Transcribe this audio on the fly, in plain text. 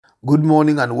Good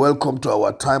morning and welcome to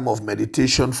our time of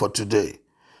meditation for today.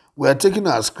 We are taking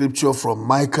our scripture from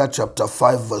Micah chapter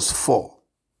 5 verse 4.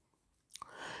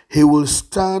 He will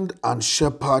stand and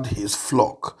shepherd his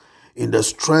flock in the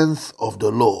strength of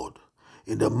the Lord,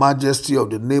 in the majesty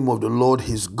of the name of the Lord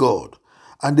his God,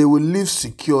 and they will live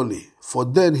securely, for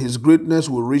then his greatness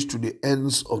will reach to the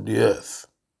ends of the earth.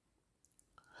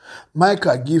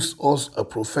 Micah gives us a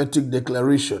prophetic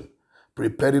declaration,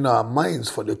 preparing our minds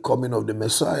for the coming of the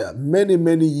Messiah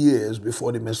many years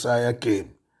before the Messiah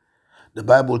came. The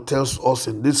Bible tells us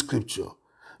in this scripture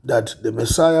that the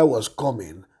Messiah was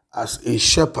coming as a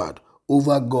shepherd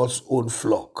over God's own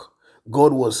flock.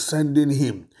 God was sending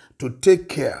him to take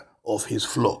care of his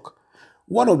flock.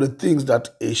 One of the things that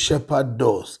a shepherd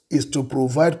does is to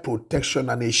provide protection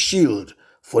and a shield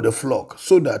for the flock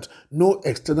so that no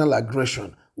external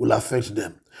aggression will affect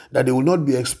them, that they will not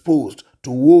be exposed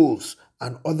to wolves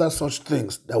and other such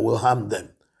things that will harm them.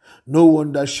 No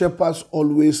wonder shepherds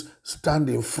always stand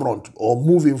in front or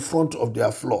move in front of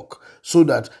their flock so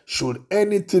that should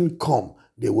anything come,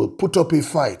 they will put up a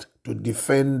fight to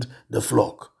defend the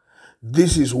flock.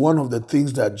 This is one of the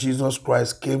things that Jesus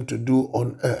Christ came to do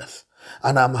on earth.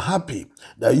 And I'm happy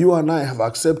that you and I have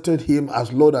accepted him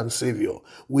as Lord and Savior.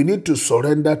 We need to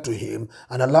surrender to him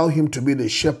and allow him to be the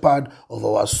shepherd of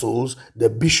our souls, the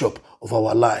bishop of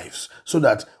our lives, so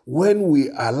that when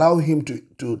we allow him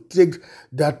to take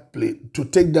that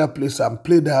place and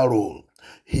play that role,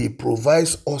 he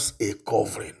provides us a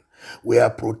covering. We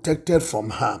are protected from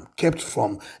harm, kept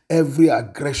from every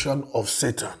aggression of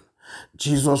Satan.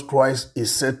 Jesus Christ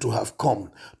is said to have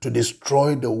come to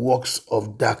destroy the works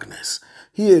of darkness.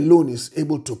 He alone is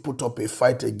able to put up a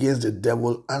fight against the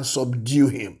devil and subdue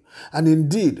him. And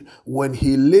indeed, when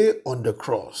he lay on the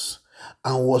cross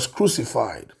and was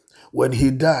crucified, when he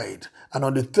died and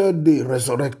on the third day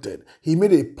resurrected, he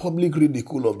made a public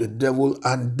ridicule of the devil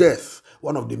and death,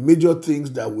 one of the major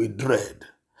things that we dread.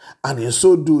 And in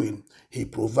so doing, he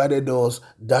provided us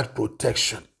that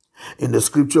protection. In the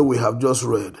scripture we have just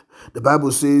read, the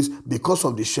Bible says, because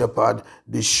of the shepherd,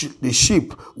 the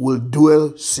sheep will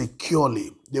dwell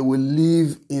securely. They will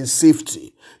live in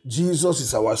safety. Jesus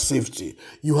is our safety.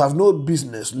 You have no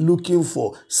business looking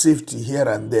for safety here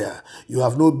and there. You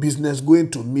have no business going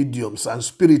to mediums and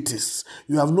spiritists.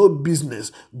 You have no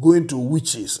business going to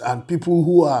witches and people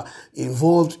who are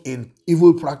involved in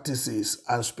evil practices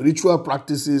and spiritual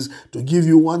practices to give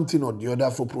you one thing or the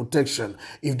other for protection.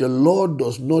 If the Lord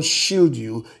does not shield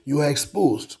you, you are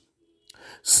exposed.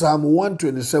 Psalm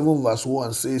 127 verse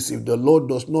 1 says, if the Lord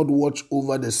does not watch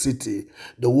over the city,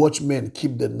 the watchmen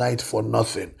keep the night for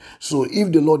nothing. So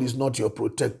if the Lord is not your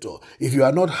protector, if you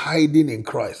are not hiding in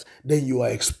Christ, then you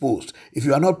are exposed. If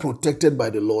you are not protected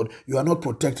by the Lord, you are not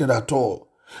protected at all.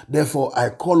 Therefore, I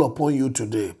call upon you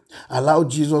today. Allow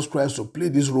Jesus Christ to play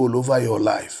this role over your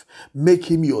life. Make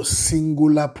him your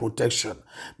singular protection.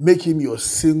 Make him your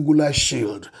singular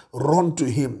shield. Run to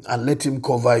him and let him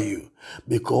cover you,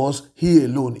 because he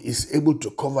alone is able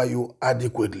to cover you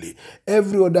adequately.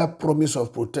 Every other promise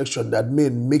of protection that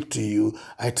men make to you,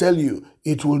 I tell you,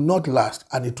 it will not last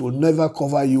and it will never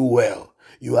cover you well.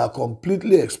 You are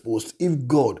completely exposed if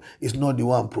God is not the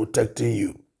one protecting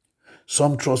you.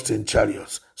 Some trust in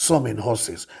chariots, some in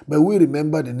horses, but we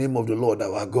remember the name of the Lord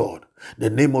our God. The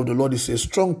name of the Lord is a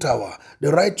strong tower.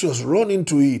 The righteous run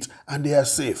into it and they are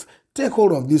safe. Take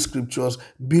hold of these scriptures,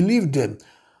 believe them,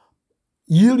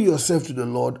 yield yourself to the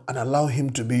Lord and allow him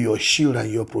to be your shield and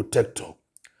your protector.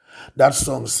 That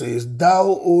song says, thou,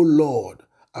 O Lord,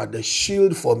 art the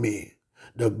shield for me,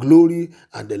 the glory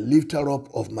and the lifter up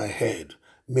of my head.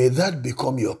 May that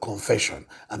become your confession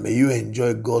and may you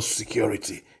enjoy God's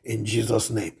security in Jesus'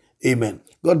 name. Amen.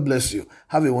 God bless you.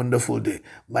 Have a wonderful day.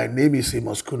 My name is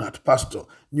Amos Kunat, pastor,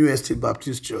 New Estate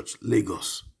Baptist Church,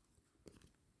 Lagos.